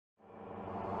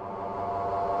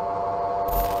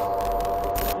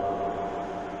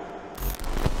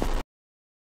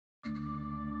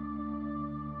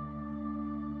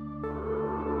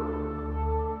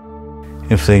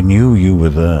If they knew you were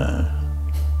there,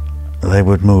 they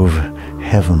would move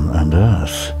heaven and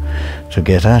earth to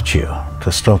get at you,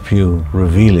 to stop you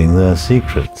revealing their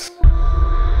secrets.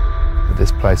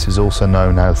 This place is also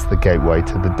known as the gateway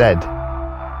to the dead.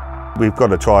 We've got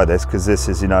to try this because this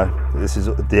is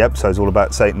the episode's all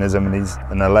about Satanism, and he's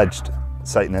an alleged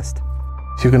Satanist.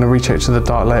 If you're going to reach out to the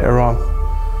dark later on,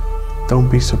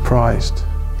 don't be surprised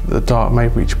that the dark may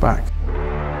reach back.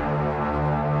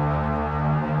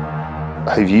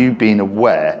 Have you been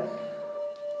aware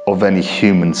of any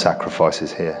human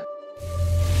sacrifices here?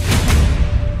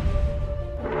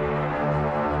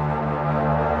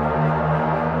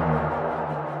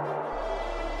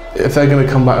 If they're going to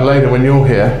come back later when you're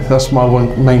here, that's my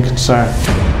one main concern.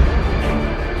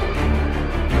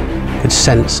 Could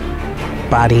sense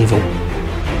bad evil.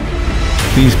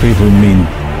 These people mean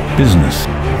business.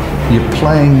 You're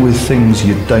playing with things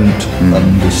you don't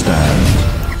understand.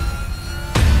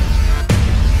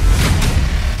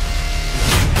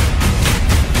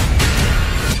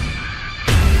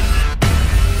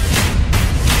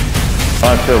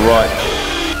 I feel right.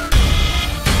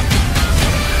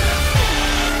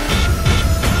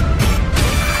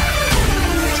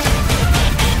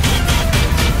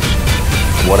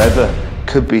 Whatever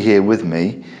could be here with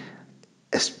me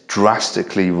is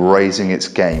drastically raising its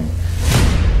game.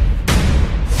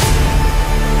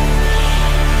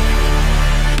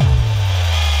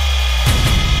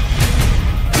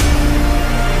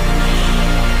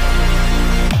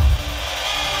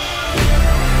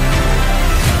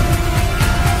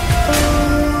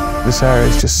 This area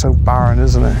is just so barren,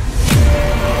 isn't it?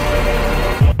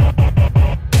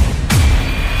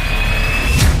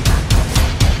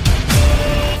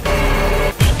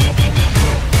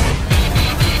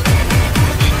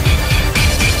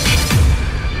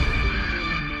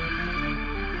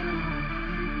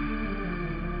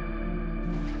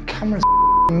 Camera's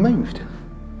moved.